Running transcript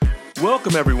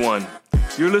Welcome, everyone.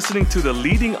 You're listening to the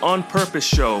Leading on Purpose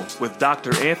show with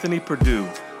Dr. Anthony Perdue.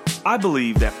 I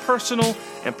believe that personal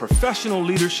and professional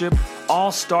leadership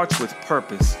all starts with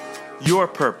purpose, your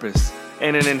purpose,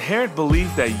 and an inherent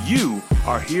belief that you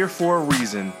are here for a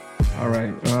reason. All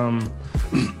right.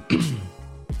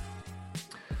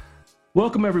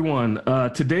 Welcome, everyone.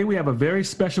 Today we have a very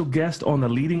special guest on the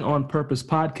Leading on Purpose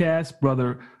podcast,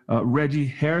 Brother Reggie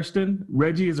Hairston.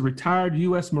 Reggie is a retired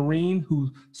U.S. Marine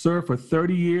who served for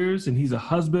 30 years, and he's a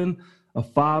husband, a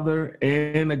father,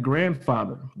 and a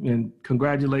grandfather. And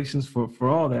congratulations for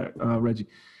all that, Reggie.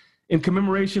 In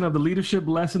commemoration of the leadership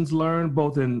lessons learned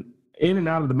both in and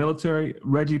out of the military,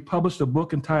 Reggie published a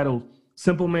book entitled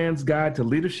Simple Man's Guide to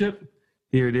Leadership.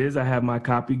 Here it is. I have my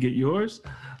copy. Get yours.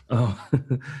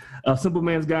 Simple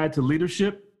Man's Guide to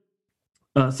Leadership.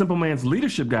 Simple Man's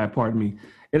Leadership Guide, pardon me,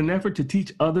 in an effort to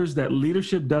teach others that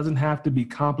leadership doesn't have to be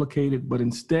complicated, but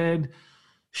instead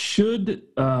should,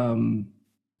 not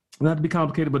to be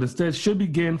complicated, but instead should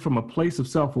begin from a place of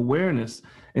self-awareness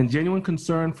and genuine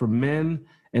concern for men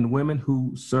and women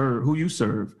who you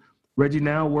serve. Reggie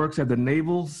now works at the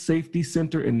Naval Safety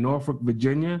Center in Norfolk,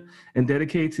 Virginia, and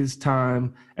dedicates his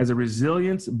time as a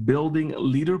resilience building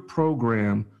leader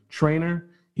program trainer.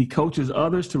 He coaches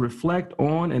others to reflect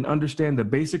on and understand the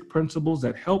basic principles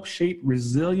that help shape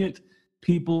resilient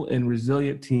people and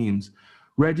resilient teams.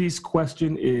 Reggie's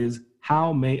question is,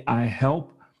 how may I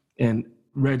help? And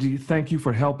Reggie, thank you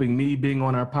for helping me being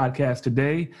on our podcast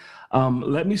today.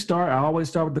 Let me start. I always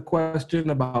start with the question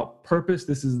about purpose.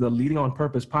 This is the Leading on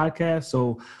Purpose podcast.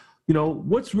 So,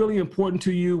 what's really important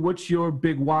to you? What's your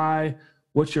big why?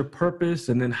 What's your purpose?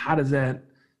 And then how does that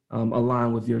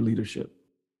align with your leadership?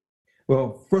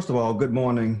 Well, first of all, good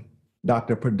morning,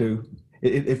 Dr. Perdue.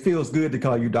 It feels good to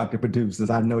call you Dr. Perdue since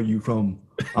I know you from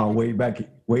way back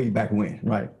when,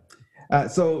 right?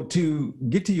 So to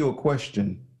get to your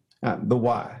question, the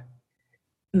why,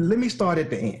 let me start at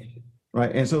the end,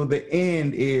 right? And so the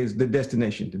end is the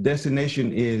destination. The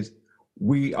destination is,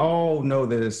 we all know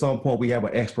that at some point we have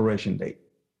an expiration date.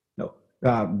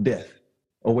 Death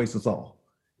awaits us all.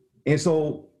 And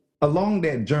so along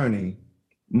that journey,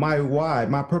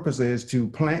 my purpose is to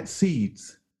plant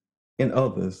seeds in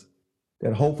others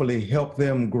that hopefully help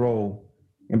them grow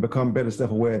and become better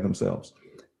self-aware of themselves.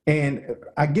 And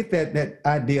I get that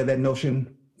idea, that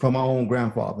notion from my own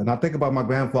grandfather. And I think about my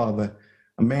grandfather,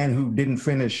 a man who didn't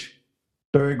finish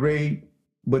third grade,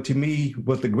 but to me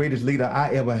was the greatest leader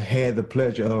I ever had the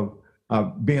pleasure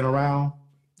of being around.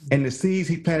 And the seeds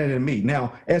he planted in me.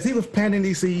 Now, as he was planting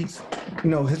these seeds,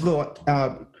 his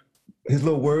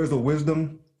little words of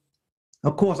wisdom,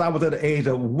 of course, I was at the age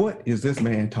of, what is this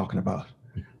man talking about?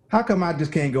 How come I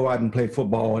just can't go out and play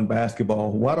football and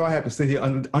basketball? Why do I have to sit here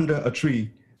under a tree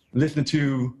listening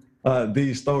to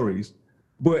these stories?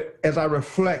 But as I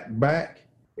reflect back,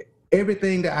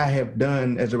 everything that I have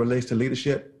done as it relates to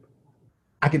leadership,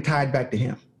 I can tie it back to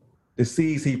him, the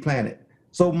seeds he planted.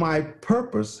 So my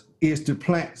purpose is to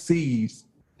plant seeds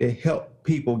that help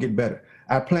people get better.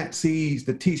 I plant seeds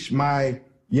to teach my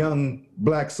young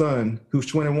Black son, who's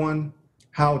 21,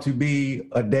 how to be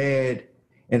a dad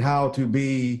and how to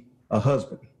be a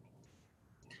husband.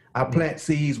 I plant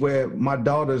seeds where my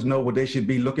daughters know what they should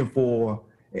be looking for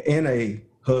in a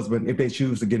husband if they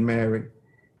choose to get married,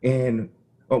 and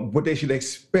what they should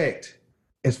expect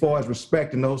as far as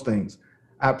respect and those things.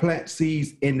 I plant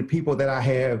seeds in the people that I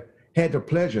have had the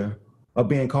pleasure of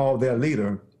being called their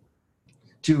leader,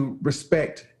 to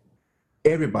respect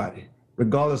everybody,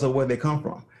 regardless of where they come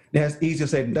from. That's easier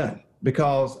said than done,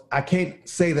 because I can't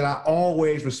say that I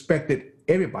always respected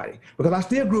everybody, because I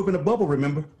still grew up in a bubble,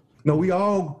 remember? We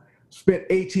all spent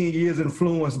 18 years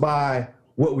influenced by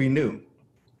what we knew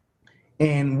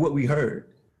and what we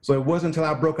heard. So it wasn't until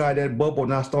I broke out of that bubble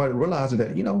and I started realizing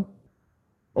that,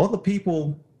 other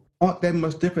people aren't that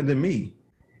much different than me.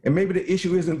 And maybe the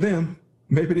issue isn't them,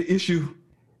 maybe the issue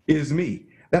is me.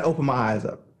 That opened my eyes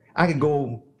up. I could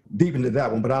go deep into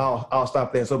that one, but I'll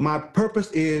stop there. So my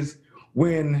purpose is,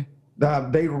 when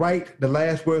they write the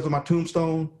last words on my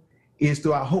tombstone, is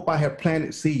to, I hope I have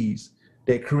planted seeds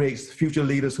that creates future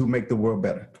leaders who make the world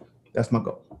better. That's my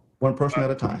goal. One person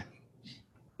at a time.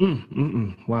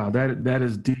 Wow, that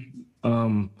is deep.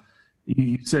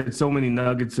 You said so many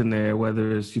nuggets in there,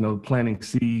 whether it's, planting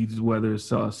seeds, whether it's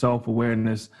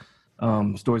self-awareness,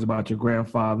 stories about your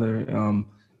grandfather,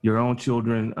 your own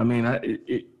children. I mean,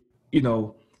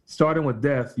 starting with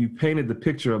death, you painted the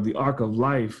picture of the arc of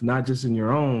life, not just in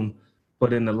your own,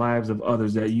 but in the lives of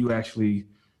others that you actually,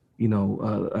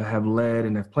 have led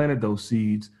and have planted those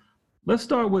seeds. Let's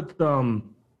start with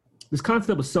this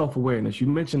concept of self-awareness. You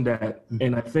mentioned that,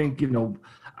 and I think,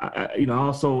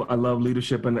 I love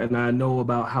leadership, and I know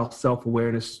about how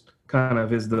self-awareness kind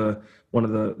of is one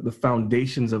of the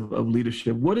foundations of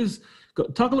leadership.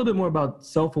 Talk a little bit more about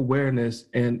self-awareness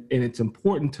and its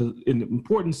importance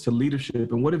to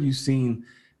leadership, and what have you seen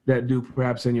that do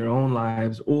perhaps in your own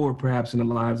lives or perhaps in the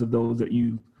lives of those that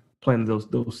you planted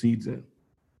those seeds in?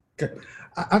 Okay.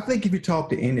 I think if you talk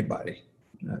to anybody,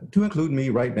 to include me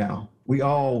right now, we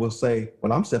all will say,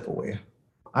 well, I'm self-aware.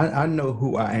 I know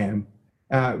who I am.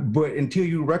 But until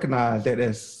you recognize that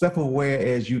as self-aware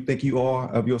as you think you are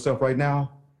of yourself right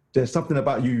now, there's something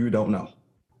about you don't know.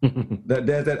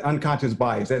 There's that unconscious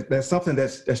bias. There's something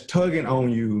that's tugging on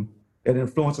you that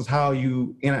influences how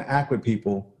you interact with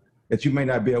people that you may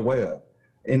not be aware of.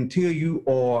 Until you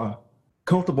are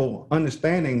comfortable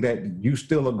understanding that you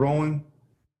still are growing,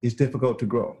 it's difficult to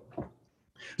grow.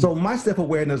 So my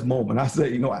self-awareness moment, I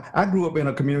say, I grew up in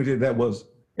a community that was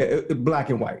black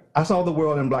and white. I saw the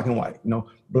world in black and white.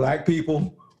 Black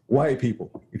people, white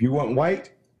people. If you weren't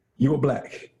white, you were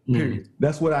black. Period. Mm-hmm.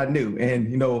 That's what I knew.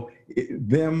 And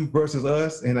them versus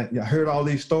us. And I heard all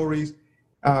these stories.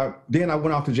 Then I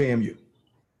went off to JMU.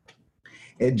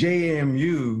 At JMU,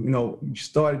 you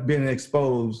started being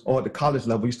exposed, or at the college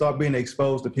level, you start being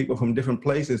exposed to people from different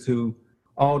places who,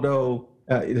 although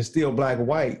it is still black and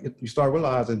white, you start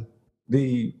realizing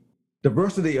the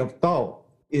diversity of thought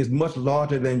is much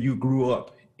larger than you grew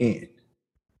up in,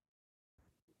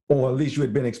 or at least you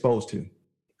had been exposed to.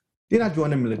 Then I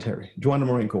joined the military, joined the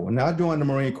Marine Corps. Now I joined the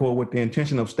Marine Corps with the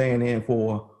intention of staying in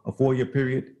for a 4-year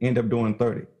period, end up doing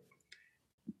 30.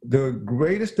 The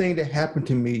greatest thing that happened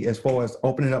to me as far as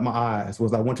opening up my eyes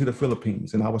was I went to the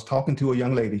Philippines and I was talking to a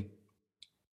young lady.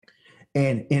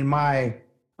 And in my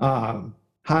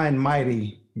high and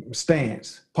mighty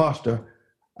stance, posture,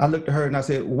 I looked at her and I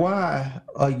said, "Why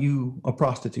are you a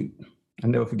prostitute?" I'll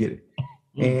never forget it.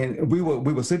 And we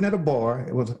were sitting at a bar.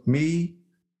 It was me,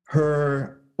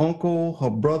 her uncle, her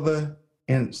brother,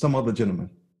 and some other gentleman.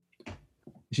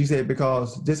 She said,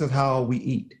 "Because this is how we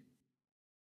eat."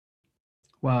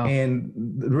 Wow. And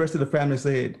the rest of the family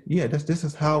said, "Yeah, this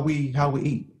is how we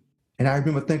eat." And I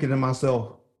remember thinking to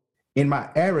myself, in my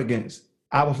arrogance,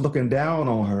 I was looking down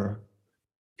on her,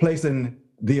 placing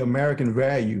the American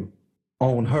value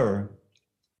on her.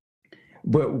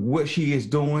 But what she is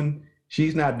doing,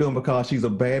 she's not doing because she's a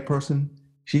bad person.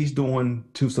 She's doing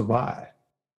to survive.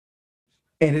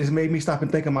 And it just made me stop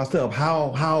and think of myself,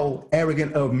 how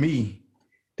arrogant of me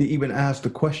to even ask the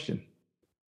question.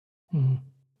 Mm-hmm.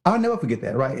 I'll never forget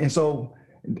that, right? And so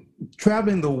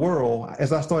traveling the world,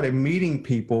 as I started meeting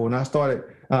people and I started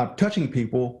touching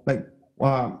people, like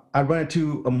I ran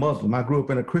into a Muslim. I grew up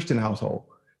in a Christian household.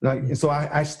 And so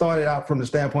I started out from the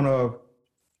standpoint of,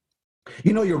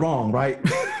 you're wrong, right?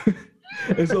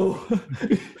 And so,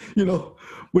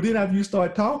 but then after you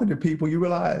start talking to people, you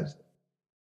realize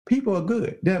people are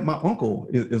good. Then my uncle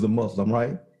is a Muslim,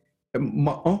 right? And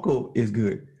my uncle is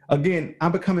good. Again,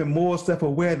 I'm becoming more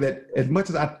self-aware that as much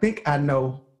as I think I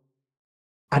know,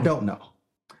 I don't know.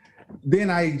 Then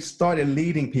I started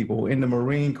leading people in the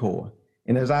Marine Corps.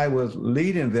 And as I was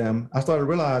leading them, I started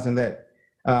realizing that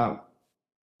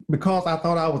because I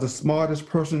thought I was the smartest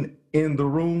person in the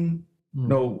room,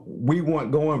 we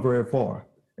weren't going very far.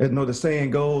 As the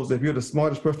saying goes, if you're the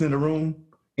smartest person in the room,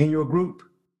 in your group,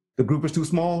 the group is too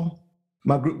small.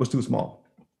 My group was too small.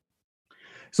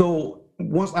 So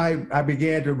once I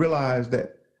began to realize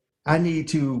that I need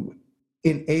to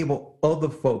enable other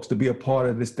folks to be a part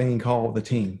of this thing called the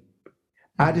team,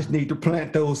 I just need to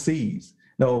plant those seeds.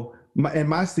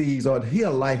 My seeds are here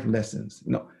life lessons.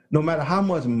 No matter how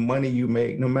much money you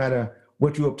make, no matter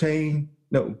what you obtain,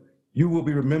 you will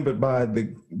be remembered by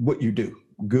what you do,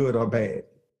 good or bad.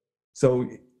 So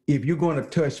if you're going to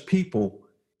touch people,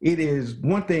 it is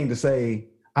one thing to say,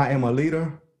 I am a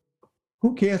leader.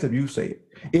 Who cares if you say it?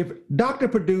 If Dr.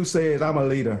 Perdue says I'm a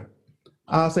leader,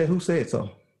 I'll say, who said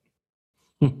so?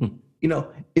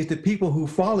 It's the people who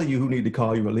follow you who need to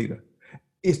call you a leader.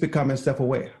 It's becoming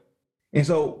self-aware. And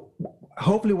so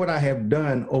hopefully what I have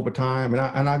done over time,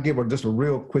 and I'll give just a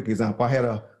real quick example. I had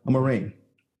a Marine.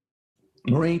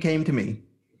 Marine came to me,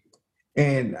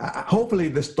 and hopefully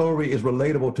the story is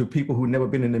relatable to people who've never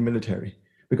been in the military,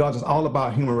 because it's all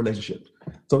about human relationships.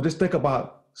 So just think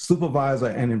about supervisor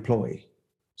and employee.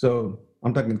 So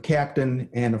I'm talking captain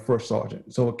and a first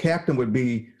sergeant. So a captain would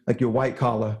be like your white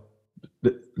collar,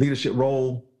 the leadership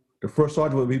role. The first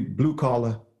sergeant would be blue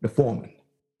collar, the foreman,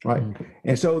 right? Mm-hmm.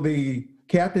 And so the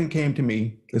captain came to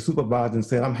me, the supervisor, and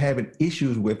said, I'm having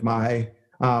issues with my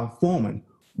foreman.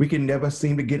 We can never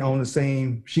seem to get on the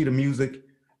same sheet of music.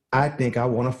 I think I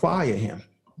want to fire him.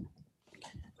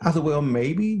 I said, well,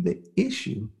 maybe the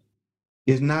issue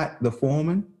is not the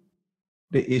foreman.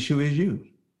 the issue is you.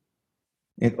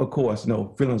 And of course,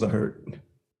 no, feelings are hurt.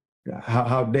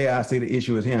 How dare I say the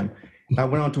issue is him? I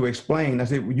went on to explain, I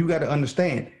said, you got to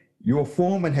understand, your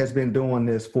foreman has been doing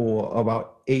this for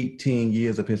about 18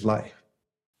 years of his life.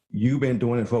 You've been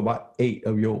doing it for about 8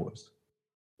 of yours.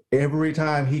 Every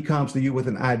time he comes to you with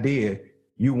an idea,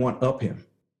 you want up him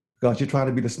because you're trying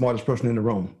to be the smartest person in the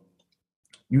room.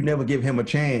 You never give him a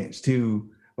chance to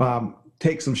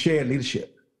take some shared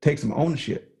leadership, take some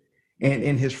ownership. And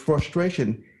in his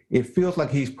frustration, it feels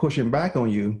like he's pushing back on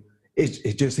you. It's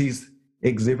just he's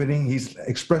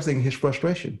expressing his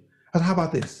frustration. I said, how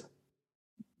about this?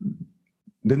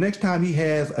 The next time he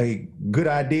has a good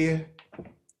idea,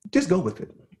 just go with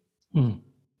it and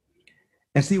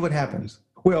see what happens.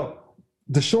 Well,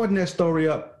 to shorten that story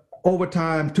up, over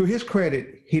time, to his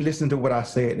credit, he listened to what I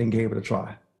said and gave it a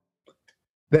try.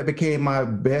 That became my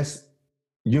best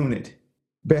unit,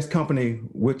 best company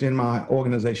within my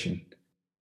organization,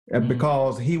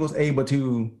 because he was able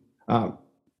to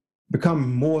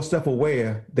become more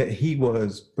self-aware that he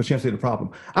was potentially the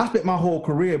problem. I spent my whole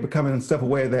career becoming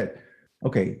self-aware that,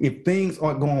 okay, if things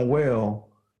aren't going well,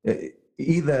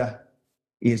 either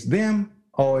it's them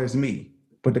or it's me,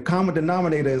 but the common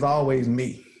denominator is always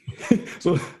me.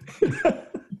 So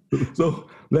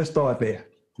let's start there.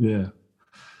 Yeah.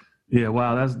 Yeah.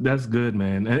 Wow. That's good,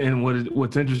 man. And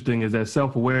what's interesting is that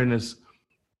self-awareness,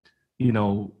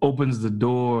 opens the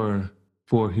door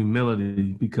for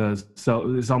humility, because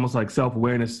it's almost like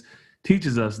self-awareness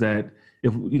teaches us that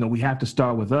if, we have to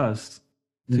start with us,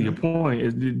 to your point,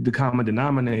 is the common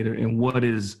denominator, and what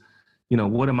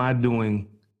am I doing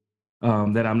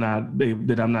that I'm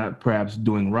not perhaps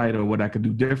doing right, or what I could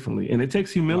do differently. And it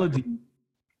takes humility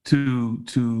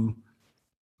to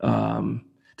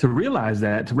realize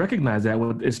that, to recognize that,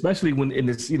 especially when in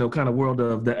this kind of world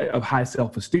of high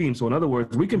self-esteem. So in other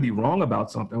words, we can be wrong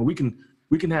about something. We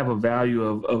can have a value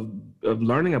of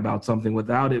learning about something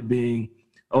without it being,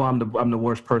 oh, I'm the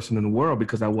worst person in the world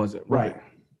because I wasn't right.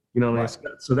 Right.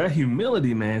 So that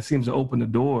humility, man, seems to open the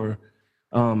door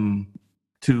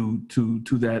to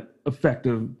that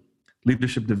effective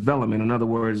leadership development. In other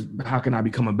words, how can I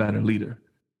become a better leader?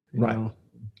 Right.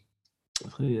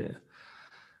 Yeah.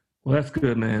 Well, that's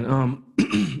good, man.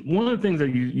 One of the things that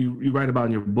you write about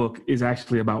in your book is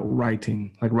actually about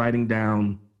writing, like writing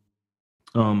down.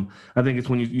 I think it's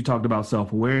when you talked about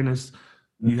self-awareness,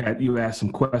 you asked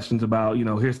some questions about,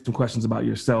 here's some questions about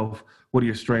yourself. What are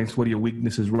your strengths? What are your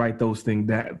weaknesses? Write those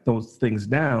things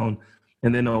down.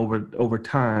 And then over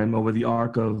time, over the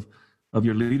arc of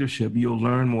your leadership, you'll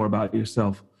learn more about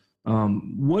yourself.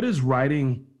 What does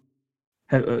writing,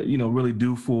 really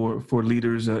do for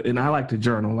leaders? And I like to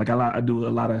journal. Like I do a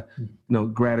lot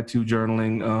of, gratitude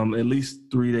journaling, at least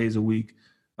 3 days a week,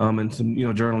 and some,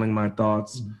 journaling my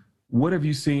thoughts. Mm-hmm. What have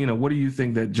you seen, or what do you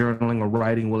think that journaling or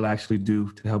writing will actually do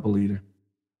to help a leader?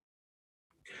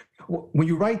 When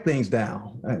you write things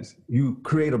down, you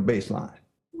create a baseline,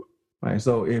 right?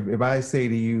 So if I say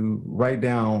to you, write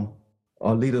down,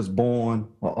 are leaders born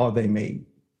or are they made?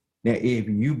 Now, if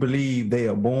you believe they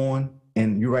are born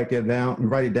and you write it down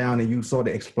and you sort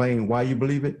of explain why you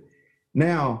believe it.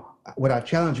 Now, what I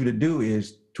challenge you to do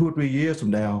is 2 or 3 years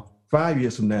from now, 5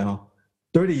 years from now,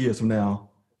 30 years from now,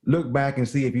 look back and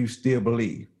see if you still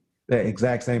believe that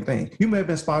exact same thing. You may have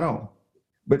been spot on,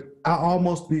 but I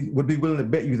almost would be willing to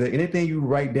bet you that anything you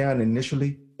write down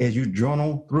initially, as you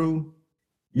journal through,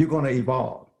 you're going to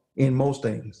evolve in most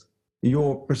things.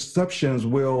 Your perceptions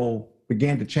will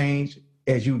begin to change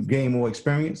as you gain more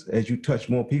experience, as you touch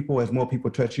more people, as more people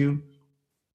touch you.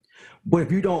 But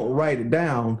if you don't write it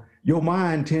down, your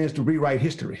mind tends to rewrite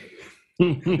history.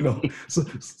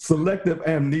 Selective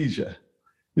amnesia.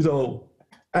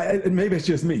 Maybe it's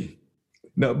just me.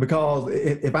 No, because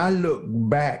if I look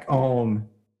back on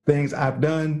things I've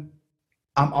done,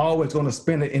 I'm always going to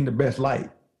spin it in the best light.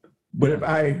 But if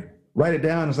I write it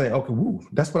down and say, okay,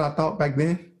 that's what I thought back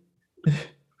then,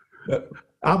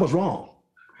 I was wrong.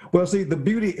 Well, see, the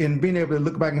beauty in being able to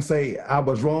look back and say, I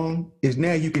was wrong, is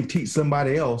now you can teach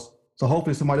somebody else. So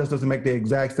hopefully somebody else doesn't make the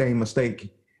exact same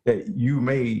mistake that you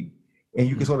made. And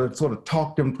you can sort of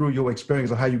talk them through your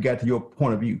experience of how you got to your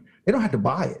point of view. They don't have to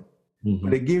buy it,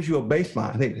 but it gives you a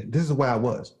baseline. Hey, this is where I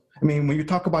was. I mean, when you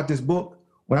talk about this book,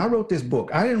 when I wrote this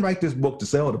book, I didn't write this book to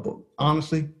sell the book.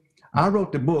 Honestly, I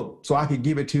wrote the book so I could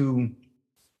give it to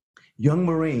young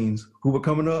Marines who were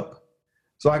coming up.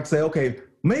 So I could say, okay,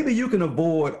 maybe you can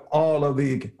avoid all of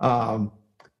the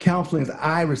counselings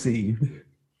I received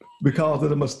because of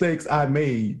the mistakes I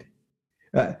made.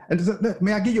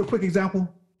 May I give you a quick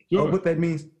example? Sure. What that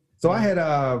means? So I had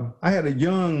a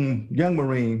young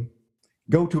Marine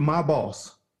go to my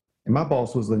boss And my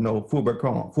boss was full-bird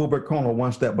colonel. Full-bird colonel,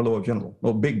 one step below a general.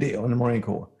 No big deal in the Marine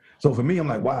Corps. So for me, I'm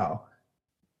like, wow,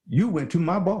 you went to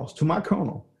my boss, to my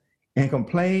colonel, and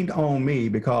complained on me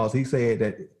because he said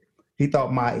that he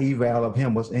thought my eval of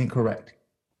him was incorrect,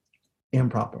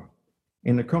 improper.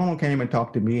 And the colonel came and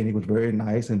talked to me, and he was very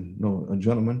nice and a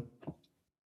gentleman.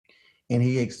 And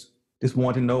he just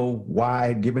wanted to know why I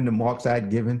had given the marks I had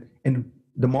given, and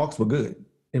the marks were good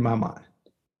in my mind.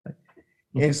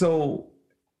 And so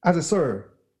I said,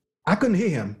 sir, I couldn't hear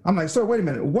him. I'm like, sir, wait a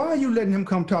minute. Why are you letting him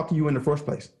come talk to you in the first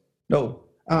place? No,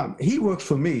 he works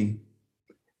for me.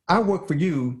 I work for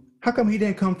you. How come he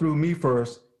didn't come through me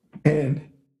first? And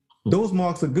those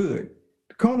marks are good.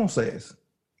 The colonel says,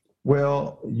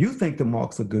 well, you think the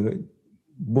marks are good,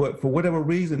 but for whatever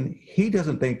reason, he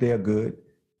doesn't think they're good.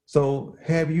 So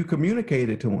have you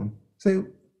communicated to him? Say,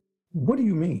 what do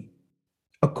you mean?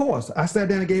 Of course, I sat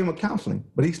down and gave him a counseling,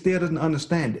 but he still doesn't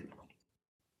understand it.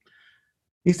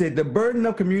 He said, the burden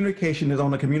of communication is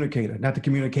on the communicator, not the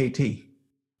communicatee.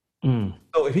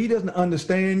 So if he doesn't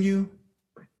understand you,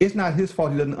 it's not his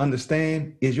fault he doesn't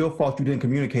understand. It's your fault you didn't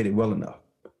communicate it well enough.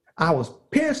 I was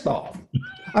pissed off.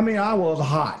 I mean, I was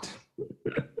hot.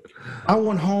 I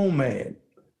went home mad.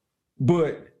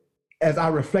 But as I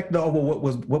reflected over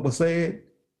what was said,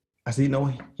 I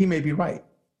said, he may be right.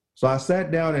 So I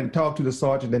sat down and talked to the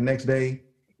sergeant the next day.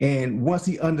 And once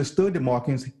he understood the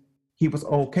markings, he was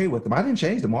okay with them. I didn't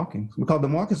change the markings because the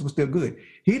markings were still good.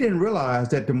 He didn't realize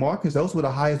that the markings, those were the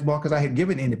highest markers I had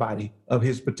given anybody of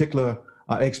his particular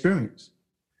experience.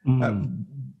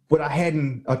 But I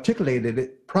hadn't articulated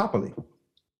it properly.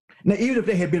 Now, even if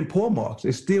they had been poor marks,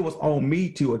 it still was on me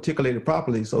to articulate it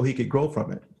properly so he could grow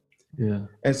from it. Yeah.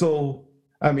 And so,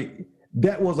 I mean,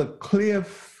 that was a clear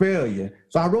failure.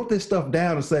 So I wrote this stuff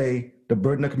down to say the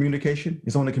burden of communication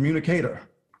is on the communicator,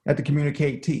 not the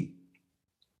communicatee.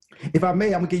 If I may,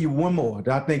 I'm gonna give you one more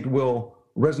that I think will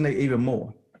resonate even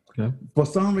more. Okay. For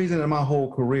some reason in my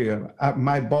whole career,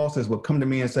 my bosses would come to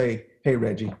me and say, hey,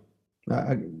 Reggie,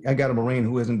 I got a Marine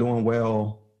who isn't doing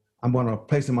well. I'm gonna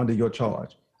place him under your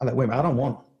charge. I'm like, wait a minute, I don't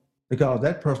want him because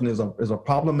that person is a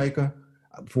problem maker.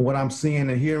 For what I'm seeing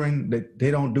and hearing, that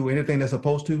they don't do anything they're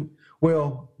supposed to.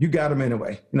 Well, you got him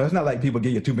anyway. It's not like people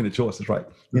give you too many choices, right?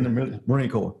 In the Marine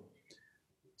Corps.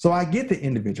 So I get the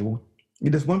individual,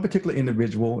 this one particular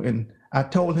individual, and I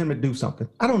told him to do something.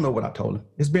 I don't know what I told him.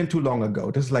 It's been too long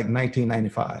ago. This is like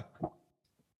 1995.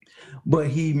 But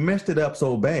he messed it up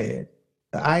so bad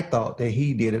that I thought that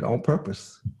he did it on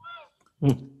purpose.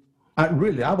 I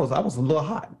was a little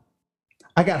hot.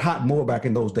 I got hot more back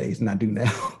in those days than I do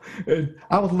now.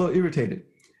 I was a little irritated.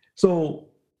 So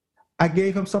I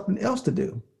gave him something else to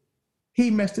do.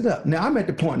 He messed it up. Now I'm at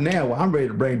the point now where I'm ready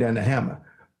to bring down the hammer.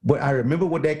 But I remember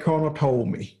what that colonel told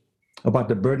me about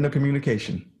the burden of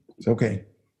communication. Okay,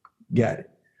 got it.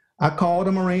 I called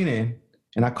a Marine in,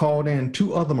 and I called in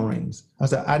 2 other Marines. I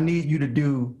said, I need you to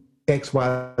do X,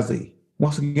 Y, Z.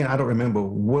 Once again, I don't remember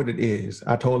what it is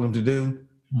I told him to do.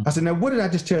 I said, now what did I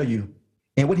just tell you?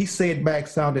 And what he said back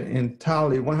sounded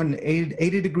entirely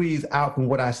 180 degrees out from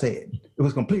what I said. It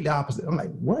was completely opposite. I'm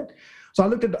like, what? So I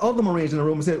looked at the other Marines in the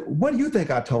room and said, what do you think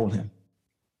I told him?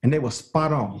 And they were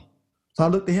spot on. So I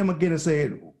looked at him again and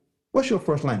said, what's your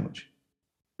first language?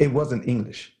 It wasn't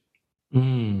English.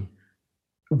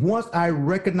 Once I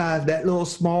recognized that little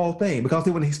small thing, because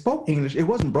when he spoke English, it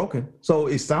wasn't broken. So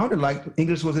it sounded like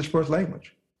English was his first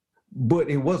language, but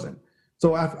it wasn't.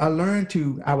 So I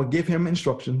learned I would give him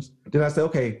instructions. Then I said,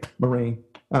 okay, Marine,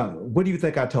 what do you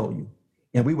think I told you?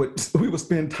 And we would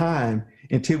spend time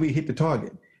until we hit the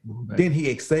target. Then he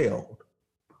excelled.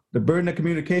 The burden of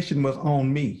communication was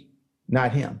on me,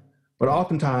 not him. But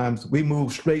oftentimes we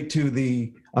move straight to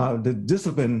the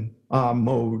discipline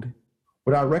mode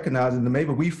without recognizing that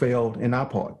maybe we failed in our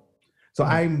part. So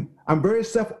I'm very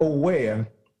self-aware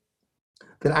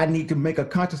that I need to make a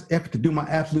conscious effort to do my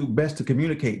absolute best to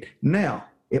communicate. Now,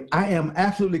 if I am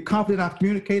absolutely confident I've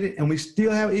communicated and we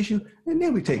still have an issue, and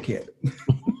then we take care of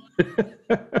it.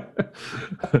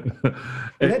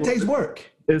 That takes work.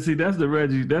 And see, that's the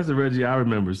Reggie I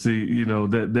remember. See,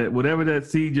 that whatever that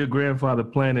seed your grandfather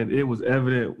planted, it was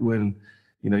evident when,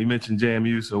 you mentioned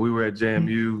JMU. So we were at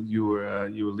JMU. You were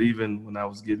leaving when I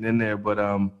was getting in there, but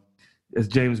it's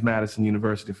James Madison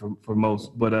University for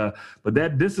most. But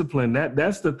that discipline,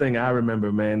 that's the thing I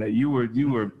remember, man. That you were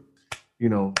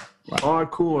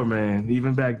hardcore, man,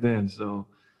 even back then. So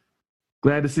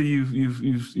glad to see you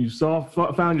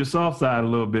found your soft side a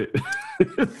little bit.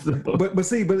 So.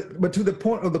 But to the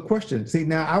point of the question, see,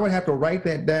 now I would have to write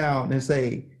that down and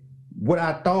say what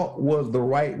I thought was the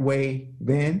right way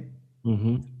then.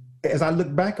 As I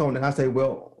look back on it, I say,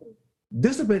 well,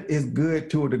 discipline is good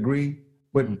to a degree,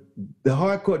 but the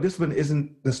hardcore discipline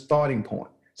isn't the starting point.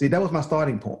 See, that was my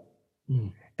starting point.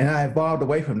 And I evolved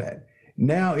away from that.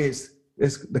 Now it's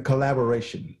the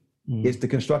collaboration. It's the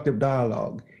constructive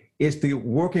dialogue. It's the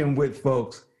working with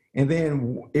folks. And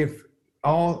then if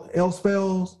all else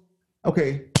fails,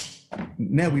 okay,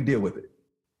 now we deal with it,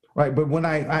 right? But when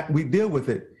we deal with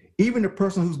it, even the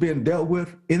person who's being dealt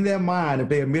with, in their mind, if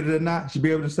they admit it or not, should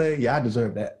be able to say, yeah, I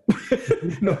deserve that.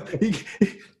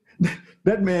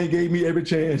 That man gave me every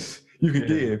chance you could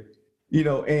give,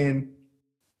 and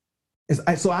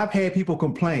so I've had people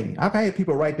complain. I've had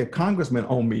people write their congressman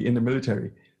on me in the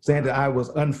military saying that I was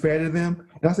unfair to them.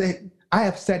 And I say, I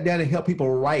have sat down and helped people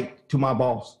write to my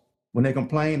boss. When they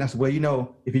complain, I said,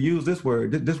 well, if you use this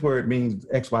word means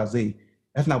X, Y, Z.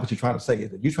 That's not what you're trying to say,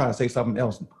 is it? You're trying to say something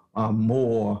else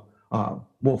more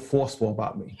forceful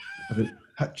about me. I said,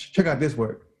 check out this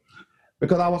word.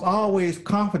 Because I was always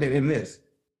confident in this.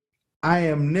 I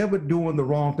am never doing the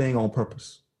wrong thing on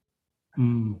purpose.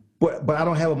 But I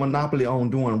don't have a monopoly on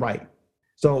doing right.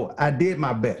 So I did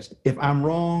my best. If I'm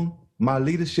wrong, my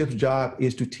leadership's job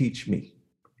is to teach me,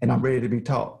 and I'm ready to be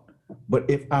taught. But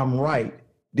if I'm right,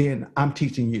 then I'm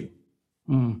teaching you.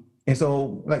 And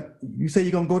so, like you say,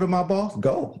 you're gonna go to my boss?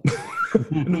 Go.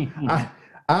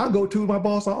 I'll go to my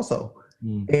boss also.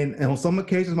 And on some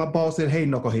occasions, my boss said, "Hey,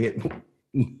 knucklehead,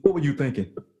 what were you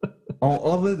thinking?" On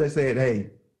others, they said,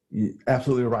 "Hey, you're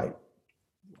absolutely right."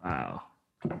 Wow.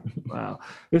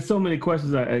 There's so many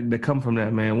questions that come from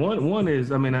that, man. One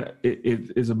is,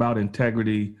 it is about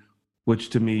integrity, which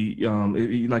to me,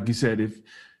 like you said,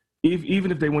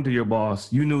 even if they went to your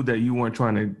boss, you knew that you weren't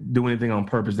trying to do anything on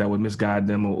purpose that would misguide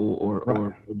them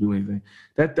or do anything.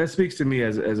 That speaks to me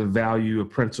as a value, a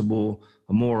principle,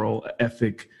 a moral,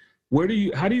 ethic. How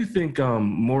do you think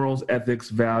morals, ethics,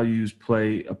 values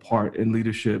play a part in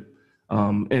leadership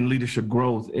and leadership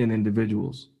growth in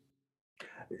individuals?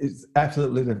 It's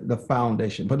absolutely the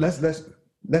foundation. But let's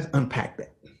unpack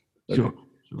that. Okay?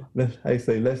 Sure.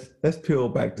 Let's peel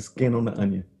back the skin on the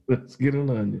onion. Let's get on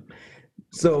the onion.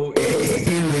 So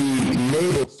in the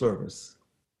naval service,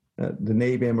 the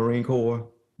Navy and Marine Corps,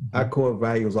 our core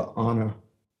values are honor,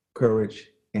 courage,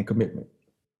 and commitment.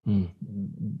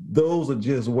 Those are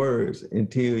just words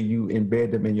until you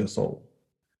embed them in your soul.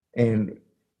 And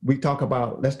let's talk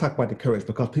about the courage,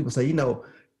 because people say,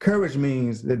 courage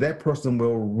means that person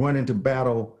will run into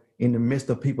battle in the midst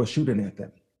of people shooting at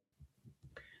them.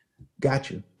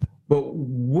 Got you. But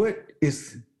what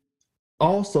is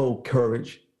also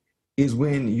courage is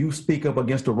when you speak up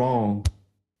against the wrong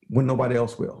when nobody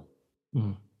else will.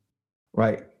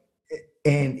 Right?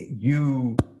 And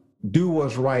you do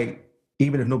what's right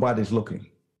even if nobody's looking.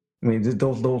 I mean,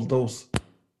 those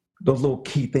little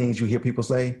key things you hear people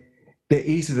say, they're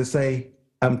easy to say.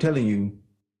 I'm telling you,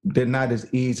 they're not as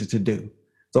easy to do.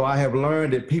 So I have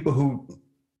learned that people who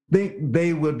think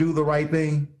they will do the right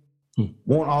thing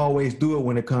won't always do it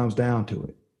when it comes down to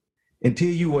it. Until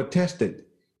you are tested,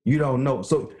 you don't know.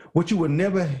 So what you will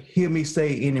never hear me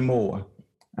say anymore,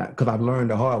 because I've learned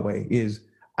the hard way, is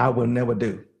I will never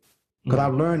do. Because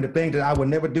I've learned the thing that I will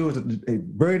never do is the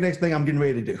very next thing I'm getting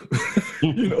ready to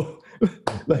do.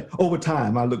 Like over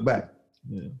time, I look back.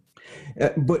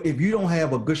 But if you don't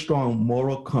have a good, strong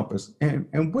moral compass,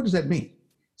 and what does that mean?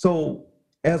 So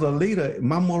as a leader,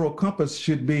 my moral compass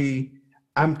should be,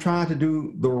 I'm trying to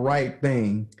do the right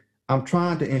thing. I'm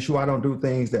trying to ensure I don't do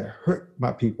things that hurt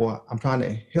my people. I'm trying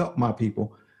to help my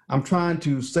people. I'm trying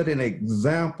to set an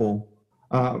example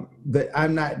that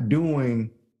I'm not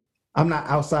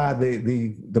outside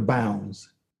the bounds.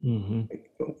 In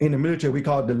the military, we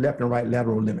call it the left and right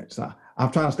lateral limits.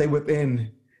 I'm trying to stay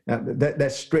within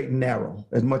that straight and narrow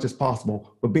as much as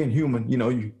possible. But being human,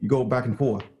 you go back and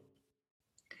forth.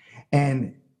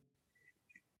 And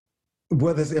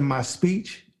whether it's in my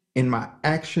speech, in my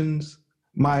actions,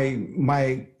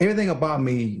 my everything about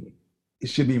me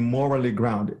should be morally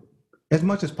grounded as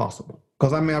much as possible.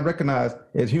 Because I recognize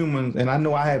as humans, and I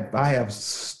know I have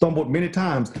stumbled many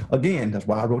times. Again, that's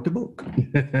why I wrote the book.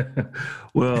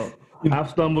 Well, I've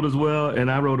stumbled as well, and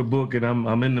I wrote a book, and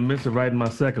I'm in the midst of writing my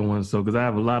second one. So, because I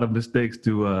have a lot of mistakes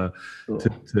to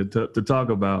talk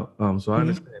about, so I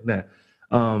understand that.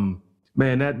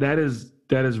 Man, that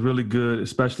is really good,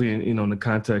 especially in the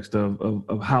context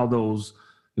of how those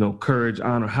courage,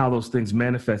 honor, how those things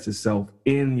manifest itself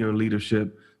in your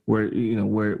leadership, where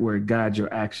it guides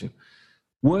your action.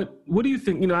 What do you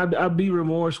think? I'd be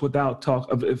remorse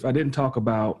if I didn't talk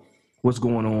about what's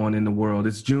going on in the world.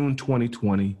 It's June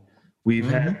 2020. We've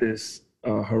had this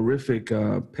horrific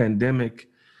pandemic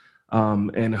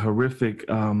and horrific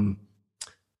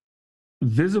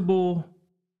visible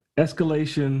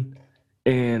escalation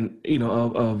and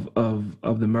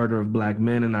of the murder of Black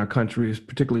men in our country,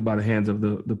 particularly by the hands of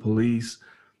the police,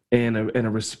 and a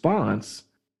response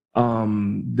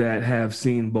that have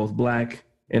seen both Black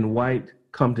and white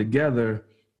come together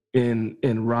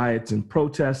in riots and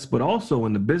protests, but also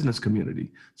in the business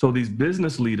community. So these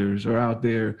business leaders are out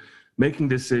there making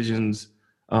decisions.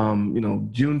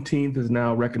 Juneteenth is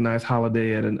now a recognized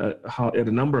holiday at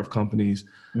a number of companies,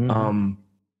 along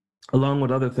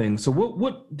with other things. So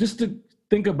what just to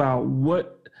think about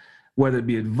whether it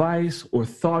be advice or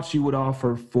thoughts you would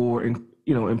offer for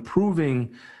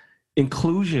improving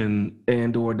inclusion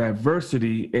and or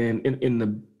diversity and in the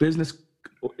business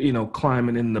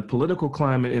climate, in the political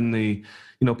climate, in the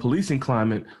policing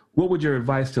climate. What would your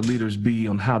advice to leaders be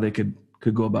on how they could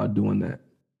go about doing that?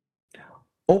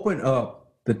 Open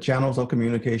up the channels of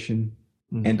communication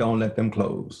and don't let them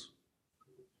close,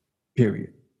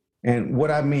 period. And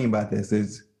what I mean by this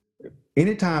is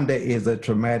anytime there is a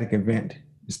traumatic event,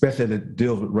 especially that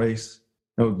deals with race,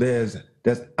 there's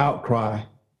outcry.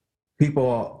 People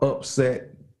are upset.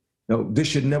 This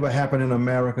should never happen in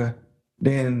America.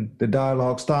 Then the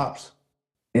dialogue stops.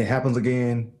 It happens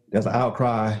again. There's an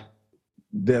outcry.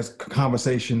 There's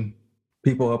conversation.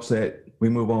 People are upset. We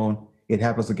move on. It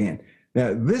happens again.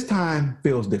 Now, this time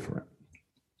feels different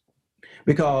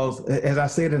because, as I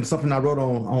said in something I wrote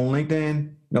on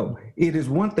LinkedIn, it is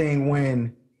one thing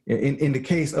when, in the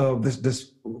case of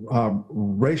this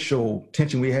racial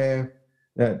tension we have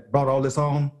that brought all this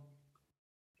on,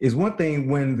 is one thing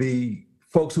when the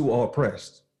folks who are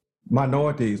oppressed,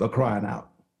 minorities, are crying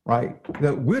out, right?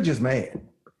 We're just mad.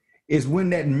 It's when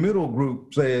that middle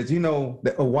group says,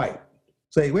 that a white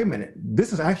say, wait a minute,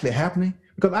 this is actually happening?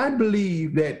 Because I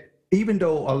believe that even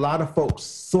though a lot of folks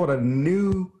sort of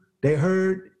knew, they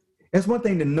heard, it's one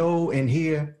thing to know and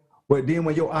hear, but then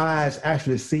when your eyes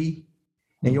actually see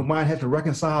and your mind has to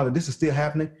reconcile that this is still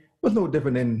happening, it was no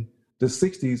different than the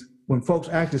 60s when folks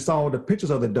actually saw the pictures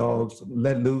of the dogs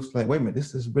let loose, like, wait a minute,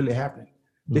 this is really happening.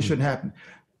 This shouldn't happen.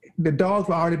 The dogs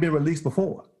were already being released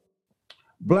before.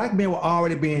 Black men were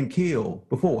already being killed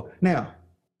before. Now,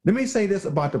 let me say this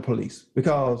about the police,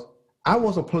 because I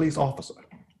was a police officer.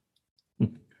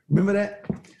 Remember that?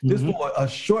 This for a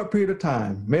short period of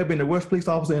time, may have been the worst police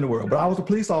officer in the world, but I was a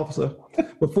police officer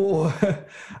before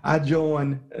I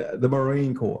joined the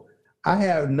Marine Corps. I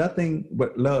have nothing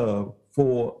but love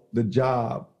for the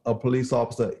job a police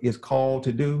officer is called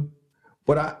to do,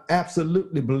 but I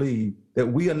absolutely believe that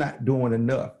we are not doing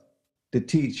enough to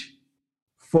teach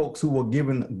folks who are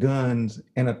given guns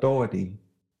and authority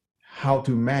how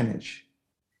to manage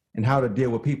and how to deal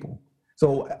with people.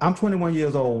 So I'm 21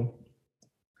 years old.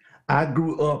 I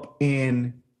grew up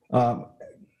in, I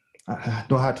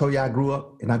told you I grew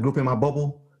up, and I grew up in my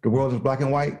bubble. The world is black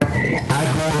and white.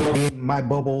 I grew up in my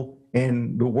bubble,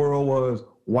 and the world was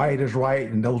white is right,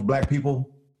 and those black people,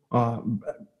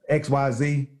 X, Y,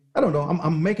 Z. I don't know,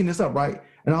 I'm making this up, right?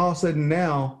 And all of a sudden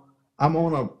now, I'm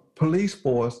on a police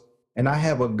force, and I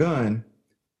have a gun,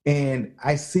 and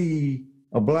I see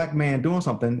a black man doing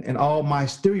something, and all my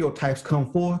stereotypes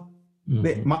come forth.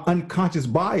 My unconscious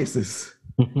biases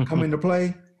come into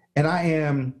play, and I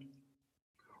am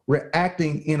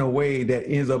reacting in a way that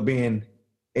ends up being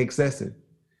excessive.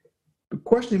 The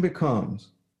question becomes,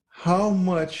 how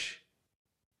much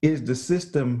is the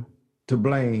system to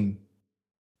blame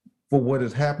for what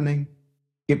is happening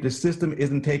if the system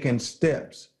isn't taking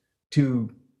steps to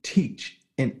teach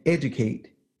and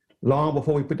educate long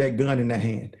before we put that gun in their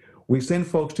hand? We send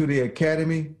folks to the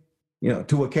academy,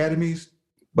 to academies,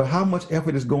 but how much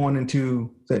effort is going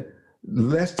into that?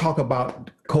 Let's talk about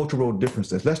cultural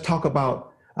differences. Let's talk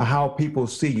about how people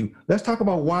see you. Let's talk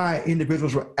about why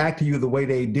individuals react to you the way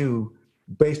they do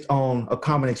based on a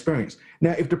common experience.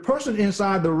 Now, if the person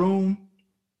inside the room,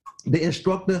 the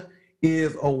instructor,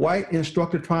 is a white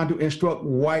instructor trying to instruct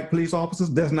white police officers,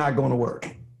 that's not going to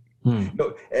work.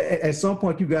 At some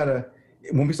point,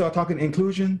 when we start talking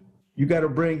inclusion, you got to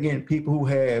bring in people who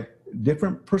have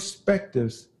different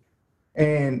perspectives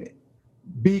and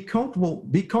be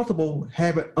comfortable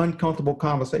having uncomfortable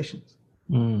conversations.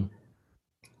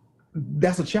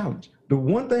 That's a challenge. The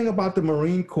one thing about the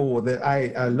Marine Corps that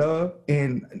I love,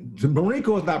 and the Marine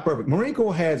Corps is not perfect. Marine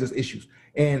Corps has its issues.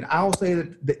 And I'll say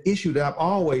that the issue that I've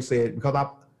always said, because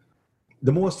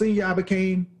the more senior I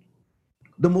became,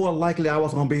 the more likely I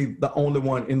was going to be the only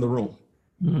one in the room,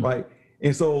 right?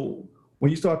 And so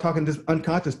when you start talking this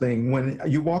unconscious thing, when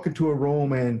you walk into a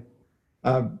room and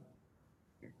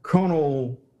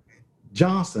Colonel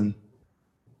Johnson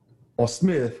or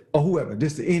Smith or whoever,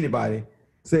 just anybody,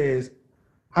 says,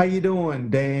 "How you doing,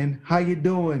 Dan? How you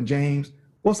doing, James?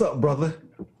 What's up, brother?"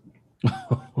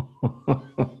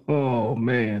 Oh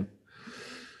man.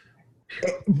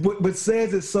 But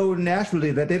says it so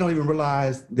naturally that they don't even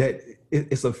realize that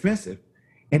it's offensive.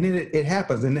 And then it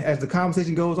happens. And as the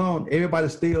conversation goes on,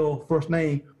 everybody's still first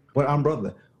name, but I'm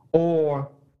brother.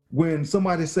 Or when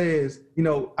somebody says,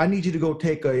 I need you to go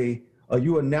take a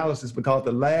urinalysis because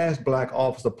the last black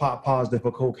officer popped positive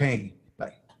for cocaine.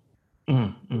 Like,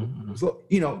 so,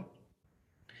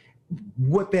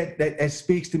 what that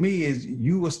speaks to me is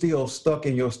you are still stuck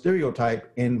in your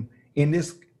stereotype. And in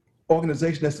this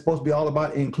organization that's supposed to be all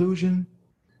about inclusion,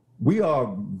 we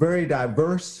are very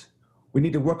diverse. We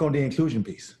need to work on the inclusion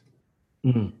piece.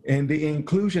 And the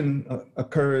inclusion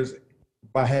occurs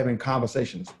by having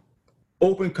conversations,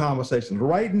 open conversations.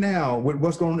 Right now, with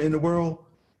what's going on in the world,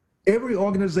 every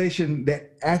organization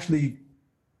that actually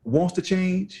wants to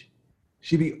change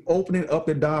should be opening up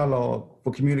the dialogue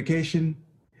for communication,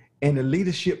 and the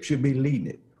leadership should be leading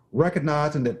it,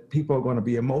 recognizing that people are going to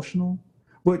be emotional,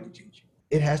 but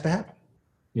it has to happen.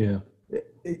 Yeah.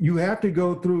 You have to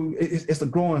go through, it's a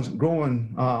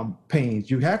growing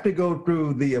pains. You have to go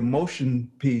through the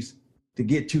emotion piece to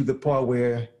get to the part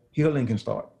where healing can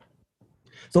start.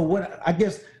 So I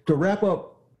guess to wrap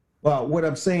up what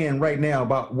I'm saying right now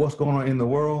about what's going on in the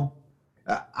world,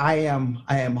 I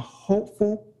am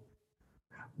hopeful,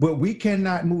 but we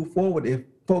cannot move forward if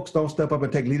folks don't step up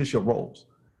and take leadership roles.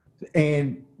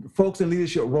 And folks in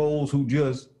leadership roles who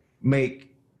just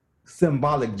make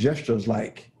symbolic gestures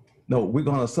like, no, we're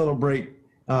going to celebrate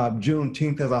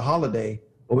Juneteenth as a holiday,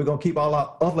 but we're going to keep all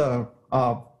our other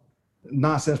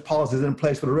nonsense policies in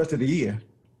place for the rest of the year.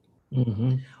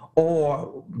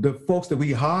 Or the folks that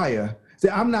we hire. See,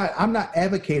 I'm not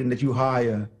advocating that you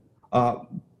hire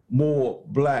more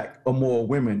black or more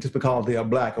women just because they are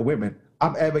black or women.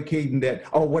 I'm advocating that,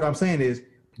 what I'm saying is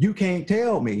you can't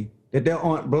tell me that there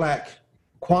aren't black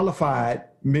qualified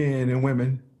men and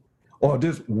women or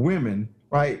just women,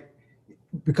 right?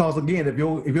 Because again, if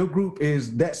your group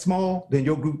is that small, then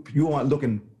you aren't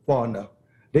looking far enough.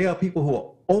 There are people who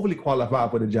are overly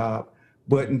qualified for the job,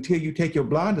 but until you take your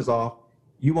blinders off,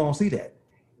 you won't see that.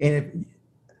 And if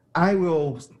I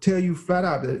will tell you flat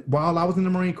out that while I was in the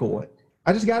Marine Corps,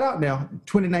 I just got out now,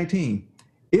 2019.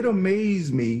 It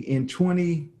amazed me in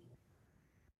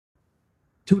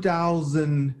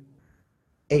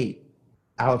 2008,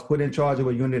 I was put in charge of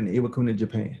a unit in Iwakuni,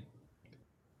 Japan.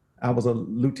 I was a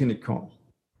lieutenant colonel.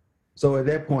 So at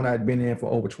that point, I'd been in for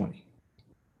over 20.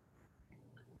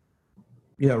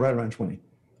 Yeah, right around 20.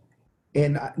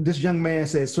 And this young man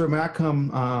said, sir, may I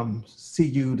come see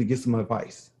you to get some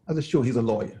advice? I said, sure, he's a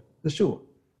lawyer. I said, sure.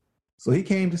 So he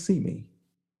came to see me.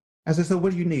 I said, so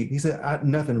what do you need? He said,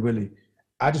 nothing really.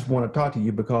 I just want to talk to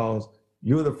you because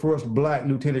you're the first black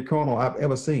lieutenant colonel I've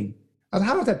ever seen. I said,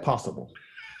 how is that possible?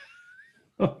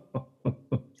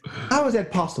 How is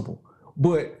that possible?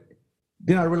 But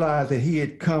then I realized that he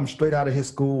had come straight out of his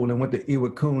school and went to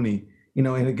Iwakuni,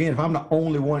 and again, if I'm the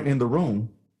only one in the room,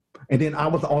 and then I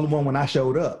was the only one when I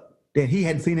showed up, then he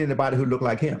hadn't seen anybody who looked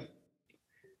like him.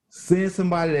 Seeing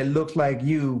somebody that looks like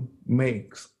you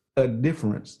makes a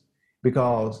difference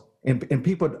because, and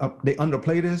people, they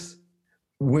underplay this.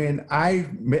 When I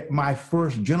met my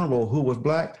first general who was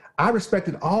black, I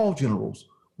respected all generals.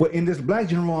 But in this black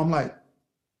general, I'm like,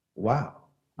 wow,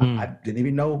 I didn't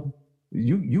even know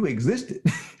you existed.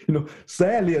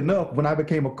 Sadly enough, when I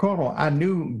became a colonel, I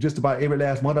knew just about every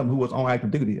last one of them who was on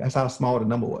active duty. That's how small the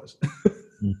number was.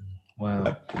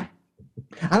 Wow.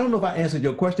 I don't know if I answered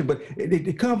your question, but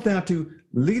it comes down to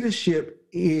leadership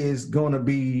is going to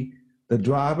be the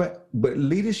driver, but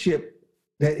leadership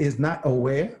that is not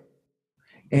aware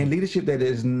and leadership that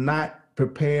is not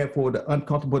prepared for the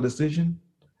uncomfortable decision,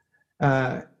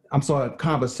 uncomfortable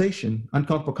conversation,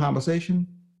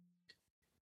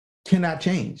 cannot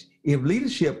change. If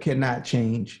leadership cannot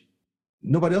change,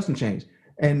 nobody else can change.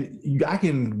 And I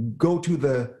can go to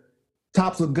the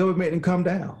tops of government and come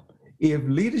down. If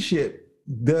leadership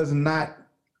does not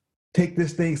take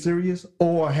this thing serious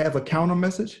or have a counter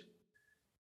message,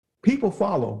 people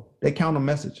follow that counter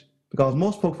message because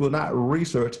most folks will not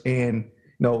research. And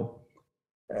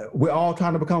we're all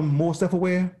trying to become more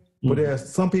self-aware, but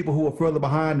there's some people who are further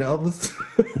behind than others.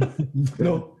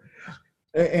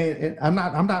 And I'm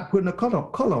not putting a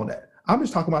color on that. I'm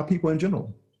just talking about people in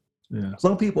general. Yeah.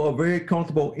 Some people are very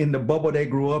comfortable in the bubble they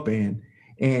grew up in,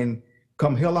 and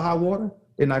come hell or high water,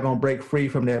 they're not going to break free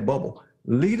from that bubble.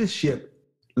 Leadership,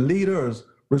 leaders,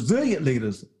 resilient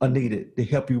leaders are needed to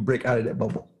help you break out of that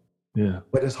bubble. Yeah.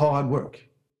 But it's hard work.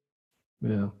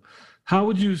 Yeah. How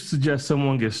would you suggest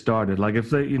someone get started? Like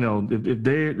if they,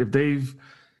 if they've,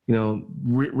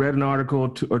 read an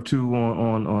article or two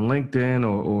on LinkedIn,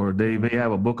 or they may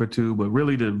have a book or two, but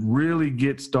really to really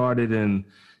get started and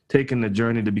taking the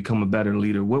journey to become a better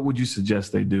leader, what would you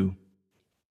suggest they do?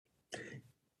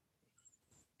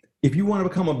 If you want to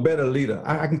become a better leader,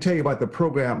 I can tell you about the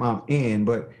program I'm in,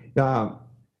 but I'm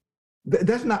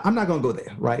not going to go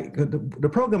there, right? The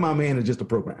program I'm in is just a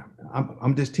program.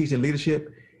 I'm just teaching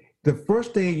leadership. The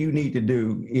first thing you need to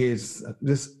do is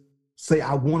just say,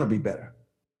 I want to be better.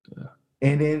 Yeah.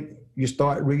 And then you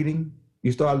start reading,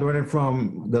 you start learning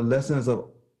from the lessons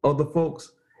of other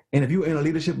folks. And if you're in a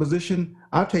leadership position,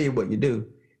 I'll tell you what you do.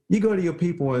 You go to your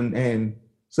people and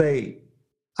say,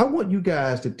 I want you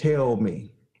guys to tell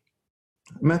me.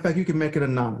 Matter of fact, you can make it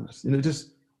anonymous.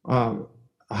 Just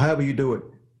however you do it.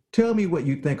 Tell me what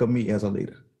you think of me as a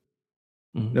leader.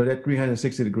 Mm-hmm. That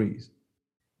 360 degrees.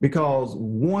 Because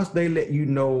once they let you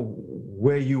know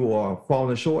where you are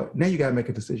falling short, now you got to make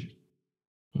a decision.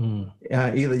 Mm.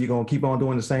 Either you're going to keep on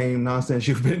doing the same nonsense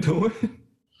you've been doing,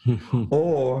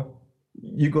 or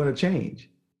you're going to change.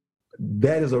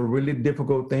 That is a really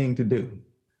difficult thing to do.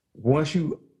 Once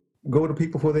you go to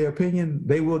people for their opinion,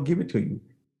 they will give it to you.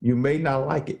 You may not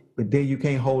like it, but then you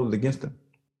can't hold it against them.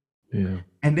 Yeah.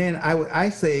 And then I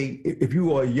say, if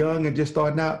you are young and just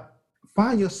starting out,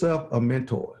 find yourself a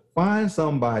mentor. Find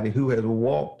somebody who has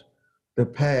walked the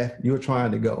path you're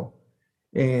trying to go,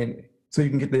 and so you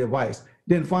can get the advice.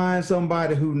 Then find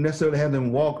somebody who necessarily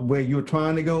hasn't walked where you're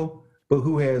trying to go, but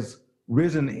who has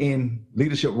risen in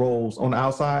leadership roles on the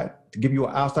outside to give you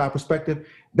an outside perspective.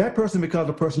 That person becomes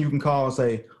a person you can call and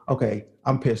say, okay,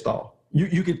 I'm pissed off.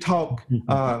 You can talk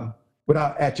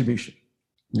without attribution.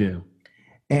 Yeah.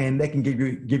 And they can give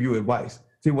you advice.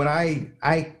 See, when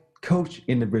I coach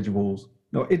individuals,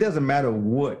 it doesn't matter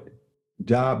what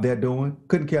job they're doing.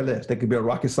 Couldn't care less. They could be a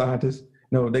rocket scientist.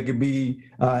 They could be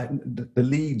the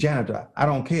lead janitor. I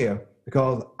don't care,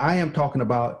 because I am talking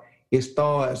about it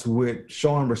starts with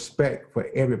showing respect for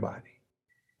everybody.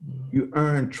 You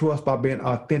earn trust by being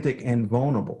authentic and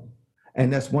vulnerable.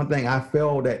 And that's one thing I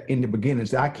felt that in the beginning.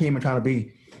 So I came in trying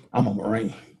to I'm a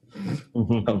Marine.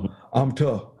 I'm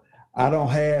tough. I don't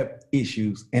have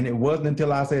issues. And it wasn't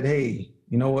until I said, hey,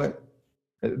 you know what?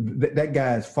 That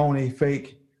guy is phony,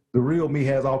 fake. The real me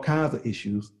has all kinds of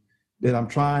issues that I'm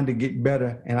trying to get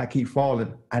better, and I keep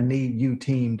falling. I need you,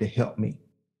 team, to help me.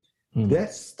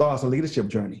 That starts a leadership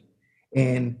journey.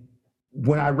 And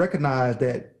when I recognized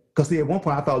that, because see, at one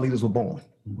point I thought leaders were born.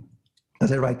 I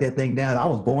said, write that thing down. I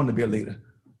was born to be a leader.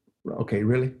 Okay,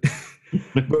 really?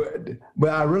 but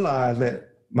I realized that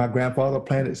my grandfather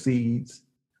planted seeds,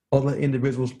 other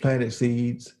individuals planted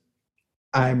seeds.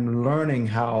 I'm learning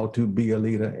how to be a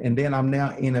leader. And then I'm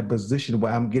now in a position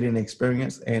where I'm getting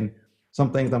experience, and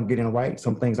some things I'm getting right,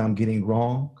 some things I'm getting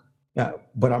wrong,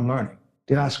 but I'm learning.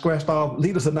 Then I scratched off,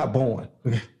 leaders are not born.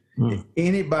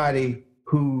 Anybody's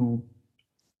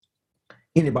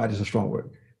a strong word.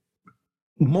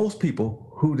 Most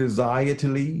people who desire to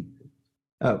lead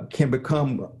can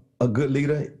become a good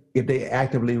leader if they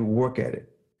actively work at it.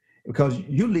 Because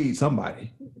you lead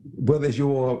somebody, whether it's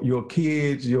your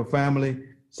kids, your family,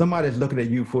 somebody's looking at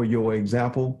you for your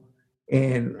example.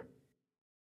 And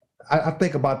I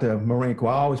think about the Marine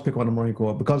Corps. I always pick on the Marine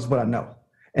Corps because it's what I know.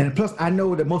 And plus, I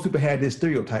know that most people have this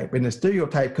stereotype, and the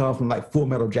stereotype comes from like Full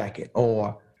Metal Jacket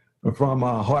or from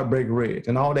Heartbreak Ridge,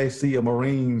 and all they see are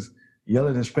Marines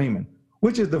yelling and screaming,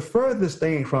 which is the furthest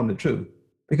thing from the truth,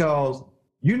 because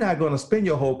you're not going to spend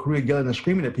your whole career yelling and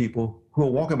screaming at people who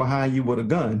are walking behind you with a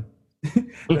gun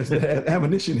that has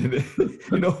ammunition in it,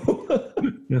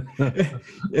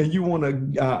 and you want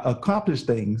to accomplish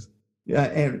things,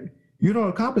 and you don't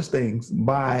accomplish things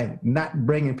by not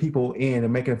bringing people in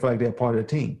and making it feel like they're part of the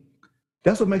team.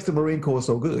 That's what makes the Marine Corps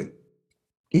so good,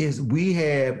 is we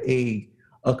have a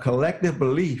collective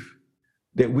belief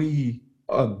that we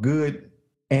are good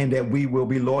and that we will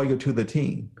be loyal to the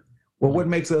team. Well, what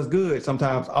makes us good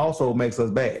sometimes also makes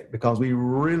us bad, because we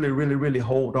really, really, really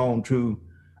hold on to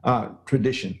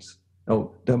traditions,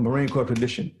 the Marine Corps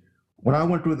tradition. When I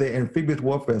went through the amphibious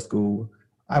warfare school,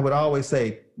 I would always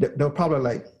say that there were probably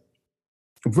like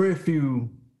very few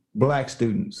Black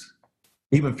students,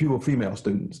 even fewer female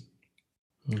students.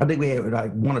 I think we had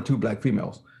like 1 or 2 Black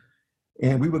females.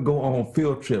 And we would go on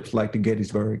field trips like to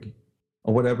Gettysburg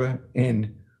or whatever.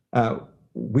 And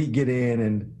we get in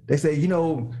and they say,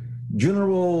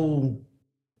 General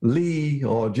Lee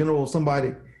or General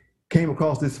somebody came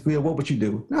across this field, what would you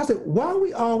do? And I said, why are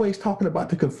we always talking about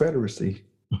the Confederacy?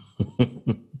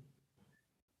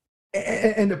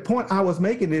 And the point I was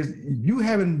making is, you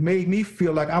haven't made me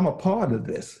feel like I'm a part of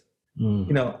this.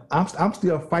 I'm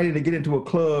still fighting to get into a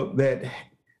club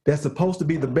that's supposed to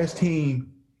be the best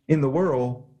team in the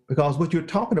world, because what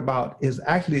you're talking about is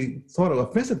actually sort of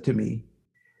offensive to me,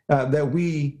 that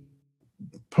we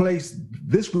place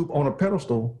this group on a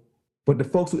pedestal, but the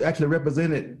folks who actually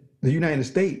represented the United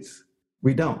States,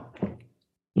 we don't.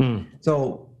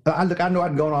 So I know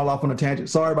I'm going all off on a tangent.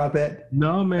 Sorry about that.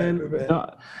 No, man. No,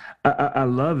 I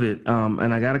love it.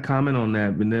 And I got a comment on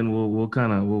that, and then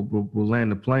we'll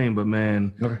land the plane. But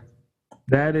man, Okay.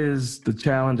 That is the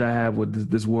challenge I have with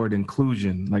this word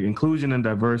inclusion. Like inclusion and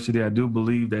diversity, I do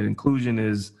believe that inclusion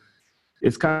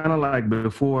it's kind of like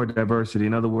before diversity.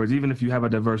 In other words, even if you have a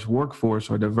diverse workforce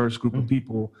or a diverse group of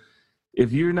people,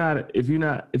 if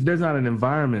there's not an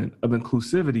environment of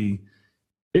inclusivity,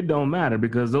 it don't matter,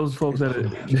 because those folks that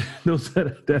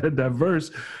are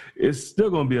diverse, it's still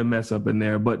going to be a mess up in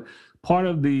there. But part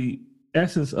of the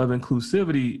essence of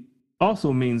inclusivity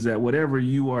also means that whatever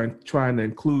you are trying to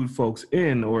include folks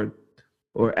in, or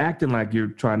acting like you're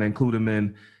trying to include them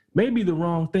in, may be the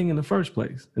wrong thing in the first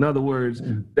place. In other words,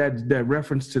 that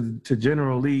reference to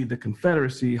General Lee, the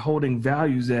Confederacy, holding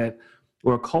values that,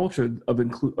 or a culture of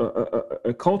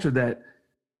a culture that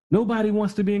nobody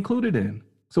wants to be included in.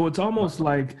 So it's almost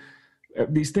like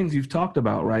these things you've talked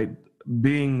about, right?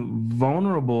 Being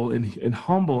vulnerable and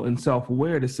humble and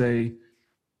self-aware to say,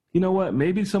 you know what,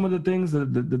 maybe some of the things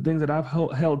that I've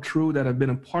held true, that have been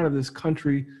a part of this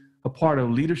country, a part of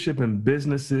leadership in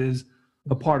businesses,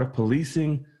 a part of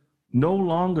policing, no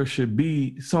longer should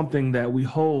be something that we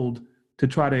hold to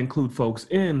try to include folks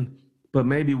in, but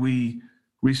maybe we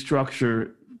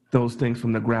restructure those things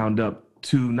from the ground up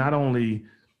to not only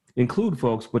include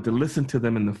folks, but to listen to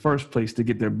them in the first place, to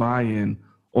get their buy-in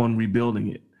on rebuilding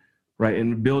it, right?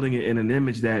 And building it in an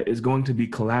image that is going to be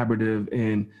collaborative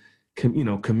and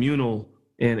communal,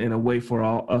 and in a way for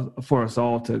us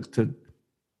all to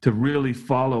really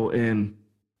follow and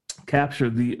capture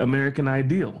the American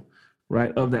ideal,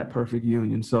 right, of that perfect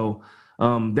union. So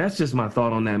that's just my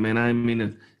thought on that, man. I mean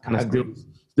to kind of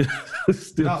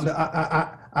still. No,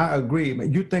 I agree.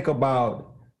 You think about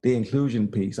the inclusion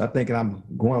piece. I think I'm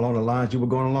going along the lines you were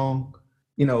going along.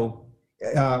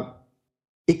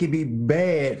 It can be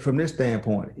bad from this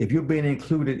standpoint. If you're being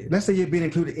included, let's say you're being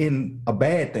included in a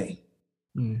bad thing,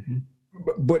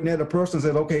 but now the person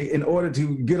said, okay, in order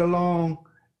to get along,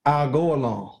 I'll go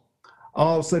along.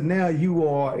 All of a sudden now you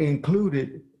are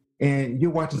included and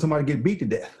you're watching somebody get beat to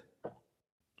death.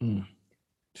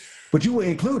 But you were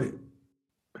included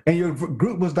and your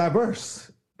group was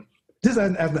diverse. Just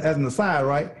as an aside,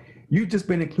 right? You just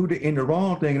been included in the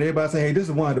wrong thing and everybody say, hey, this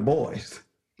is one of the boys.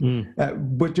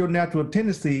 But your natural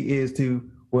tendency is to,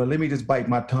 well, let me just bite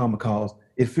my tongue because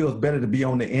it feels better to be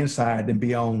on the inside than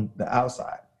be on the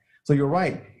outside. So you're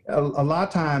right. A lot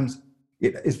of times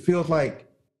it feels like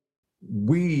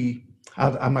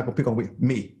I'm not gonna pick on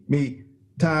me.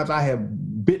 Times I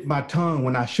have bit my tongue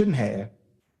when I shouldn't have,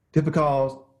 just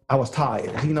because I was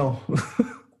tired,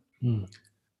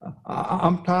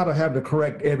 I'm tired of having to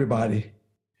correct everybody,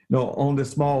 on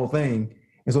this small thing.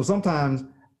 And so sometimes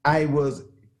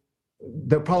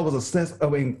there probably was a sense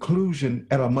of inclusion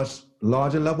at a much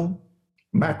larger level,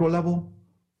 macro level,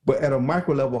 but at a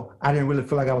micro level, I didn't really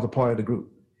feel like I was a part of the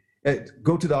group.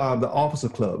 Go to the officer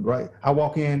club, right? I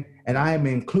walk in and I am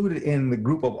included in the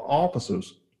group of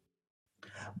officers,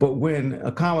 but when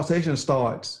a conversation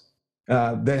starts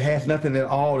that has nothing at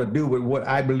all to do with what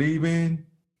I believe in,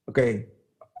 okay,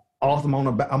 awesome,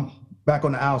 I'm back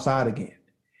on the outside again.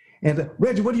 And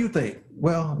Reggie, what do you think?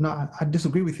 Well, no, I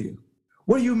disagree with you.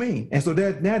 What do you mean? And so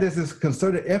now there's this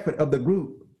concerted effort of the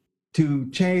group to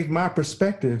change my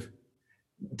perspective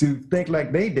to think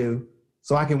like they do,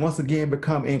 so I can once again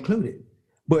become included.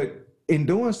 But in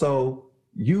doing so,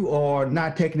 you are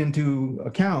not taking into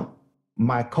account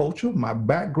my culture, my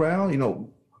background,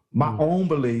 my own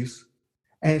beliefs.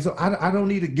 And so I don't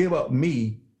need to give up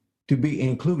me to be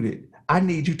included. I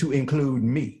need you to include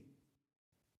me.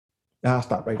 I'll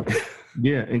stop right there.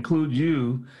 Yeah, include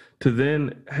you, to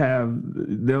then have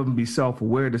them be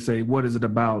self-aware to say, what is it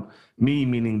about me,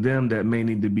 meaning them, that may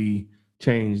need to be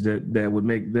changed, that would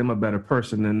make them a better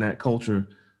person and that culture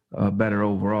better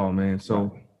overall, man.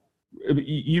 So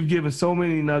you've given so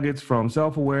many nuggets, from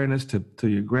self-awareness to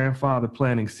your grandfather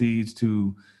planting seeds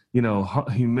to,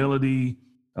 humility,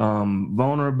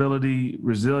 vulnerability,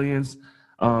 resilience.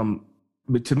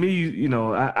 But to me,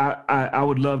 I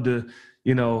would love to,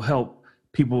 help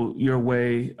people your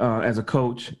way as a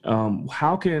coach.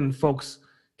 How can folks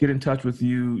get in touch with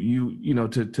you,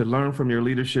 to learn from your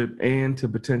leadership and to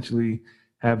potentially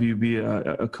have you be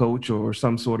a coach or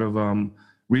some sort of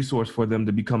resource for them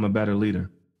to become a better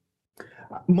leader?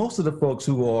 Most of the folks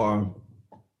who are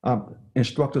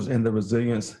instructors in the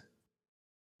resilience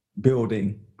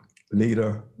building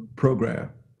Leader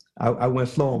Program. I went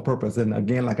slow on purpose. And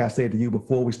again, like I said to you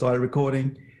before we started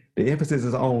recording, the emphasis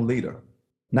is on leader,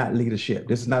 not leadership.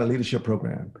 This is not a leadership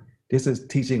program. This is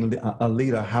teaching a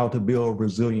leader how to build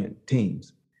resilient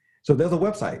teams. So there's a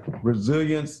website,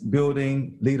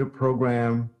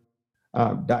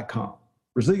 resiliencebuildingleaderprogram.com.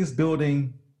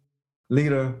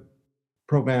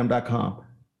 Resiliencebuildingleaderprogram.com.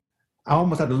 I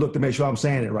almost have to look to make sure I'm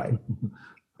saying it right.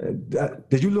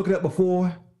 Did you look it up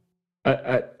before?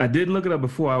 I did look it up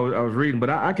before I was reading,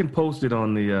 but I can post it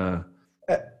on the.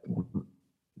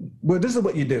 Well, this is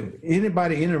what you do.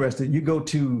 Anybody interested, you go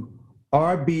to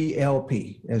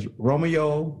RBLP, as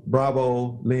Romeo,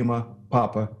 Bravo, Lima,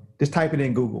 Papa. Just type it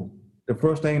in Google. The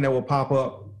first thing that will pop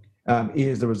up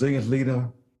is the Resilience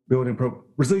Building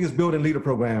Leader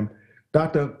Program.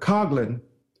 Dr. Coughlin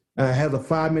has a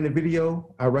 5-minute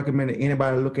video. I recommend that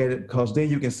anybody look at it because then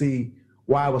you can see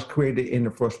why it was created in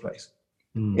the first place.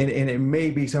 And it may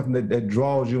be something that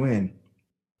draws you in.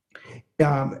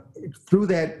 Through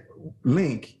that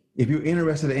link, if you're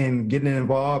interested in getting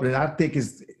involved, and I think it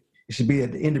should be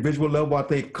at the individual level. I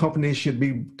think companies should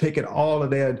be taking all of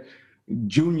their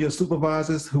junior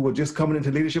supervisors who are just coming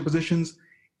into leadership positions,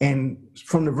 and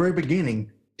from the very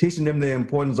beginning, teaching them the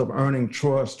importance of earning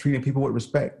trust, treating people with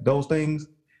respect, those things.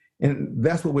 And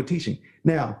that's what we're teaching.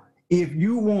 Now, if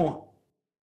you want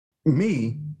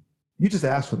me, you just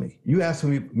ask for me. You ask for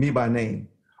me by name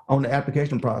on the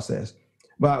application process.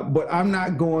 But I'm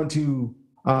not going to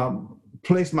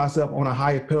place myself on a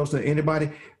higher pedestal than anybody.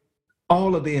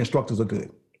 All of the instructors are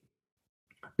good.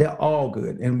 They're all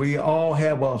good. And we all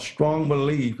have a strong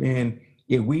belief in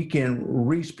if we can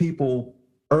reach people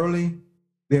early,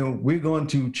 then we're going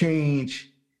to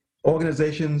change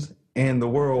organizations and the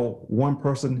world one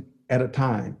person at a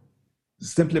time,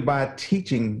 simply by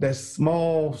teaching that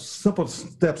small, simple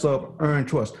steps of earn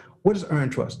trust. What is earn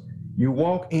trust? You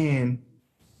walk in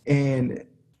and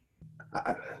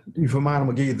if you mind, I'm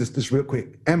gonna give you this real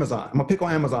quick. Amazon. I'm gonna pick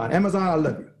on Amazon. Amazon, I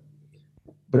love you,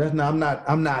 but that's not,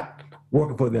 I'm not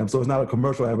working for them, so it's not a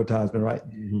commercial advertisement, right?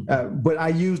 Mm-hmm. But I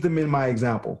use them in my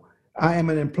example. I am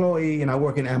an employee and I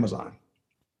work in Amazon.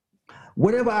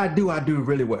 Whatever I do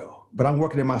really well, but I'm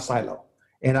working in my silo.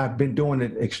 And I've been doing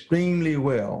it extremely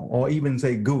well, or even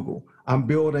say Google. I'm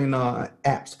building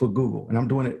apps for Google, and I'm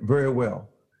doing it very well.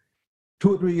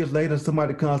 2 or 3 years later,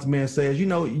 somebody comes to me and says, you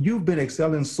know, you've been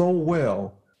excelling so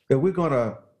well that we're going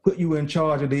to put you in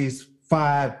charge of these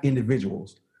 5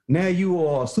 individuals. Now you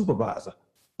are a supervisor,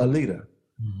 a leader.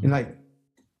 Mm-hmm. And like,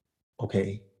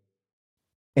 okay.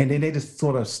 And then they just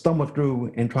sort of stumble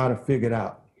through and try to figure it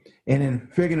out. And in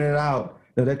figuring it out,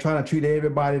 they're trying to treat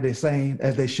everybody the same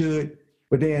as they should.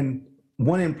 But then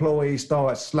one employee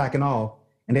starts slacking off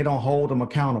and they don't hold them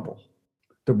accountable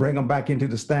to bring them back into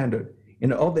the standard.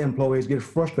 And the other employees get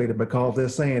frustrated because they're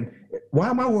saying, why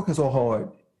am I working so hard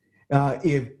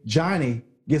if Johnny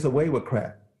gets away with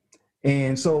crap?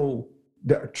 And so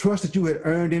the trust that you had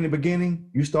earned in the beginning,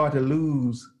 you start to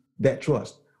lose that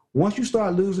trust. Once you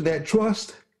start losing that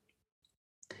trust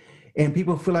and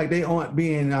people feel like they aren't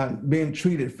being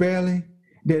treated fairly,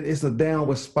 then it's a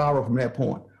downward spiral from that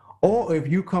point. Or if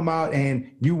you come out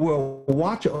and you will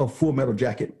watch a Full Metal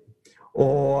Jacket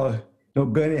or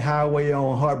Gunny Highway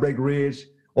on Heartbreak Ridge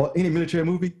or any military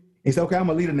movie, and say, okay,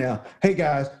 I'm a leader now. Hey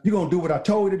guys, you're gonna do what I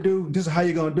told you to do. This is how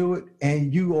you're gonna do it.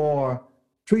 And you are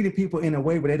treating people in a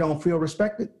way where they don't feel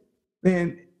respected,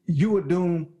 then you are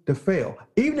doomed to fail.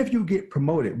 Even if you get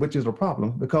promoted, which is a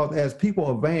problem, because as people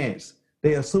advance,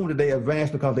 they assume that they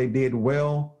advanced because they did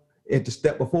well at the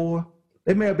step before.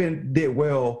 They may have did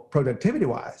well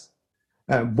productivity-wise,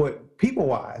 but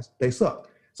people-wise, they suck.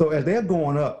 So as they're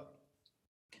going up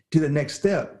to the next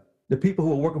step, the people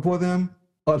who are working for them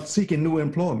are seeking new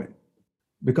employment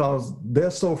because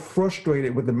they're so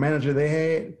frustrated with the manager they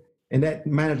had, and that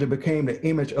manager became the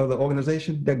image of the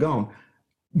organization, they're gone.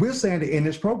 We're saying that in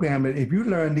this program that if you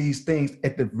learn these things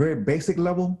at the very basic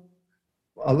level,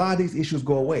 a lot of these issues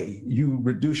go away. You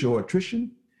reduce your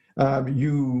attrition,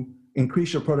 you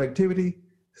increase your productivity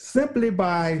simply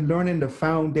by learning the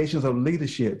foundations of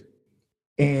leadership.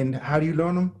 And how do you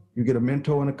learn them? You get a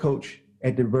mentor and a coach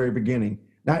at the very beginning,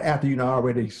 not after you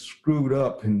already screwed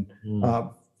up and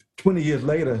 20 years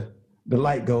later, the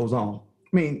light goes on.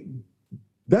 I mean,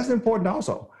 that's important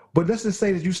also. But let's just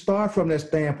say that you start from that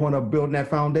standpoint of building that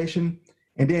foundation,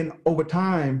 and then over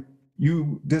time,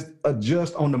 you just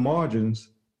adjust on the margins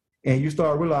and you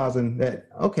start realizing that,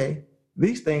 okay,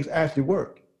 these things actually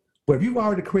work. But if you've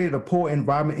already created a poor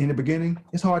environment in the beginning,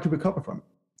 it's hard to recover from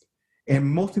it. And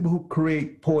most people who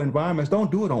create poor environments don't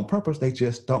do it on purpose. They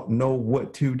just don't know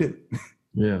what to do.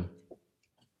 Yeah.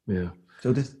 Yeah.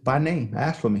 So just by name,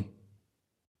 ask for me.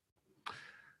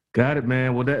 Got it,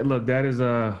 man. Well, that is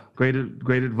great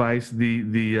advice.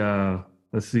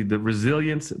 Let's see, the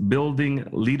Resilience Building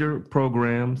Leader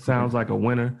Program sounds like a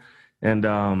winner, and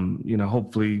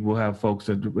hopefully we'll have folks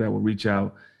that will reach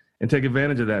out and take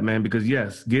advantage of that, man. Because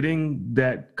yes, getting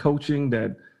that coaching,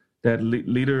 that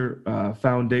leader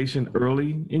foundation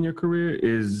early in your career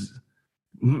is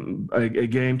a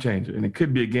game changer, and it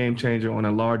could be a game changer on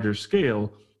a larger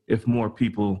scale if more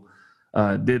people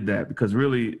did that. Because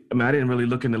really, I didn't really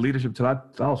look into leadership till I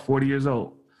was 40 years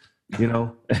old,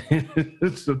 so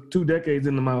 2 decades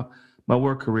into my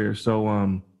work career.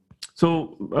 So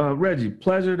Reggie,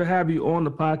 pleasure to have you on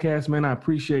the podcast, man. I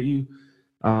appreciate you.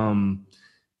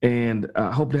 And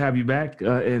hope to have you back.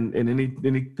 And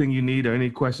anything you need or any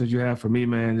questions you have for me,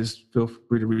 man, just feel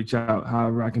free to reach out.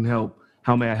 However I can help.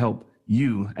 How may I help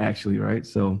you, actually, right?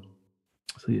 So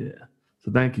yeah.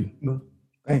 So thank you.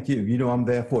 Thank you. I'm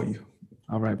there for you.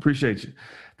 All right. Appreciate you.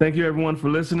 Thank you, everyone, for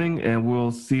listening, and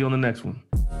we'll see you on the next one.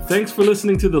 Thanks for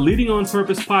listening to the Leading on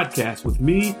Purpose podcast with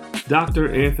me,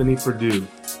 Dr. Anthony Perdue.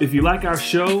 If you like our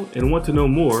show and want to know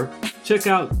more, check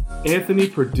out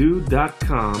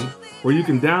anthonyperdue.com, where you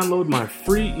can download my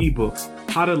free ebook,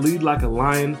 How to Lead Like a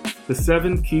Lion, The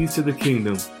 7 Keys to the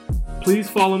Kingdom. Please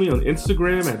follow me on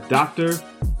Instagram at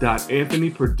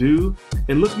dr.anthonyperdue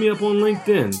and look me up on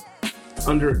LinkedIn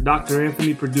under Dr.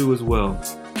 Anthony Perdue as well.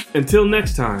 Until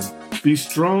next time, be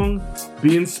strong,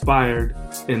 be inspired,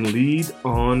 and lead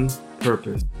on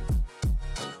purpose.